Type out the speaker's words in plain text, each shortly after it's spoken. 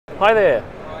Hi there.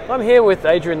 I'm here with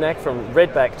Adrian from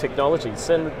Redback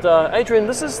Technologies, and Adrian,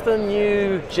 this is the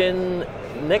new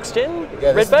next gen?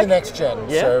 Yeah, this Redback? is the next gen.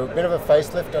 Yeah. So a bit of a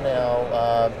facelift on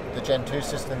our the Gen 2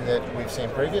 system that we've seen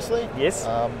previously. Yes.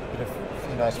 A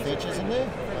few nice features in there.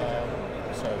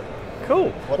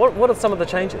 Cool. What are some of the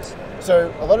changes?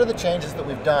 So a lot of the changes that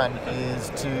we've done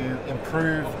is to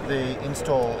improve the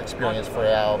install experience for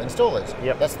our installers.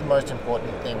 Yep. That's the most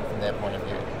important thing from their point of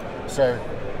view. So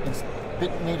it's a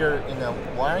bit neater in the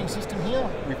wiring system here.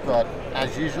 We've got,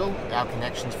 as usual, our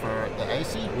connections for the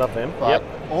AC. Love them. But Yep.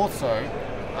 also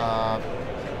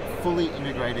fully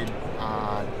integrated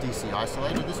DC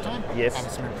isolator this time. Yes.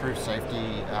 And some improved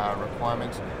safety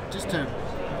requirements just to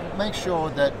make sure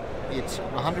that it's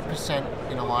 100%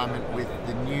 in alignment with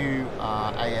the new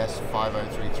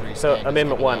AS5033 So standards.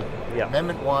 Amendment 1. Yeah.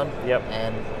 Amendment 1. Yep.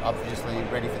 And obviously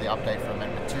ready for the update for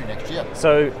Amendment 2 next year.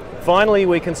 So finally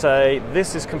we can say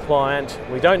this is compliant.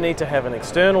 We don't need to have an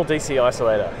external DC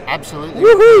isolator. Absolutely.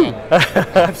 Woohoo!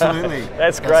 Absolutely.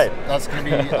 That's great. That's going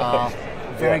to be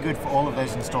very good for all of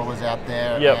those installers out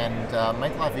there. Yep. And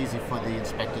make life easy for the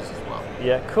inspectors as well.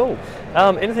 Yeah, cool.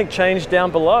 Anything changed down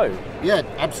below? Yeah,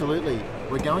 absolutely.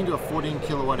 We're going to a 14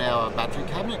 kilowatt hour battery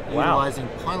cabinet, Wow. utilizing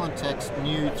Pylontech's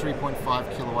new 3.5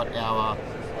 kilowatt hour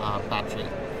battery.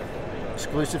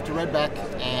 Exclusive to Redback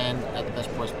and at the best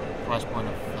price point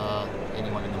of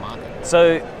anyone in the market.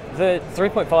 So the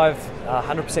 3.5,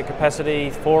 100% capacity,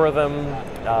 4 of them,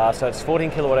 so it's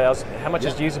 14 kilowatt hours. How much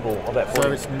is usable of that 14?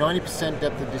 So it's 90%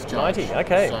 depth of discharge. 90,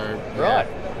 okay. So, Right.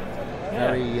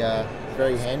 Yeah.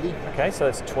 Very handy. Okay, so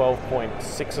it's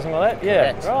 12.6 or something like that?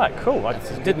 Yeah, Correct. right, cool. I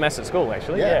That's did maths at school,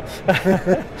 actually. Yeah.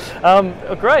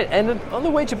 Great, and on the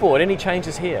Ouija board, any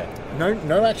changes here?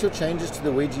 No actual changes to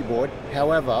the Ouija board.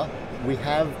 However, we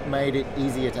have made it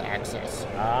easier to access.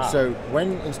 So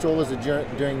when installers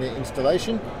are doing the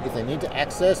installation, if they need to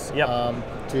access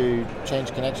to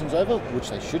change connections over, which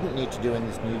they shouldn't need to do in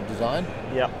this new design,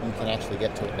 you can actually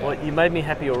get to it now. Well, you made me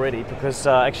happy already, because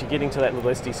actually getting to that little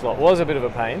SD slot was a bit of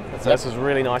a pain. So this is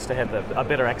really nice to have a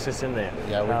better access in there.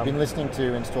 Yeah, we've been listening to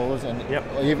installers, and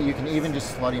you can even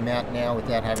just slot him out now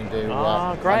without having to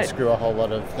unscrew a whole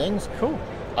lot of things. Cool.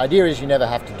 Idea is you never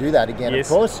have to do that again, of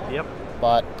course. Yep.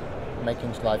 But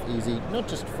making life easy, not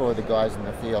just for the guys in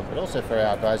the field, but also for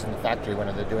our guys in the factory when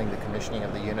they're doing the commissioning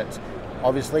of the units.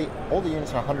 Obviously, all the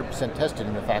units are 100% tested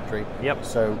in the factory. Yep.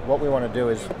 So what we want to do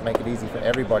is make it easy for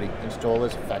everybody,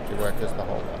 installers, factory workers, the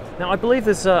whole lot. Now, I believe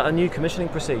there's a new commissioning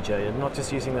procedure. You're not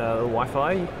just using the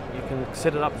Wi-Fi. You can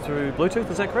set it up through Bluetooth,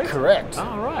 is that correct? Correct.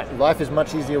 Oh, right. Life is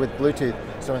much easier with Bluetooth.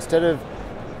 So instead of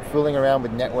fooling around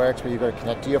with networks where you've got to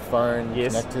connect to your phone,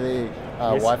 connect to the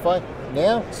Wi-Fi,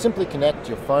 now simply connect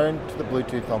your phone to the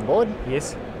Bluetooth on board.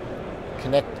 Yes.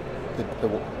 Connect the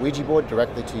Ouija board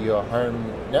directly to your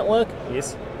home network.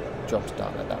 Yes. Job's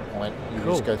done at that point. You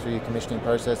just go through your commissioning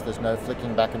process. There's no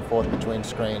flicking back and forth between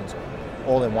screens.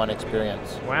 All in one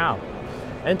experience. Wow.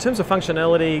 In terms of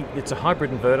functionality, it's a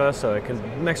hybrid inverter, so it can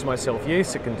maximize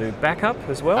self-use. It can do backup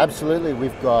as well. Absolutely.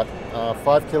 We've got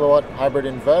 5 kilowatt hybrid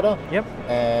inverter. Yep.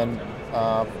 And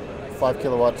 5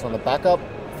 kilowatts on the backup.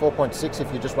 4.6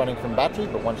 if you're just running from battery,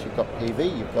 but once you've got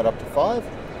PV, you've got up to 5.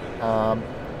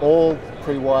 All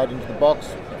pre-wired into the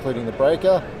box, including the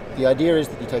breaker. The idea is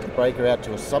that you take the breaker out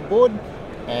to a subboard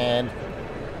and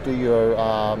do your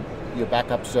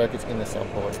backup circuits in the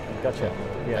subboard. Gotcha.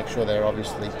 Yeah. Make sure they're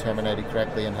obviously terminated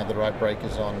correctly and have the right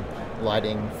breakers on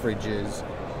lighting, fridges,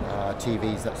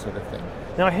 TVs, that sort of thing.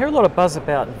 Now, I hear a lot of buzz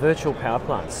about virtual power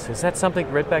plants. Is that something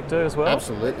Redback do as well?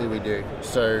 Absolutely, we do.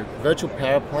 So, virtual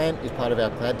power plant is part of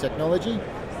our cloud technology.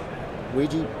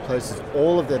 Ouija places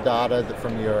all of the data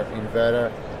from your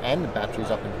inverter and the batteries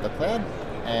up into the cloud,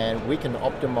 and we can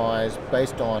optimize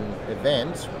based on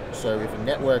events. So, if a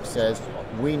network says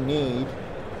we need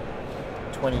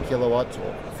 20 kilowatts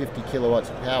or 50 kilowatts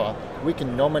of power, we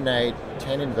can nominate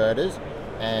 10 inverters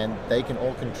and they can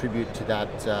all contribute to that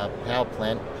power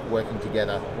plant working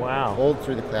together. Wow. All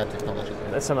through the cloud technology.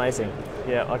 That's amazing.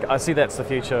 Yeah, I see that's the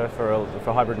future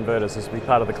for hybrid inverters, is to be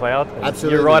part of the cloud.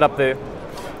 Absolutely. You're right up there.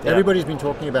 Everybody's been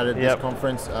talking about it at this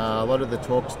conference. A lot of the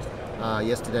talks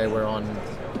yesterday were on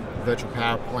virtual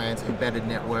power plants, embedded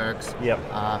networks,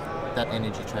 that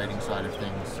energy trading side of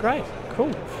things. Great,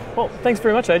 cool. Well, thanks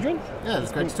very much, Adrian. Yeah,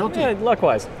 it's great to talk to you. Yeah,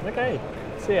 likewise. Okay,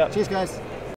 see ya. Cheers, guys.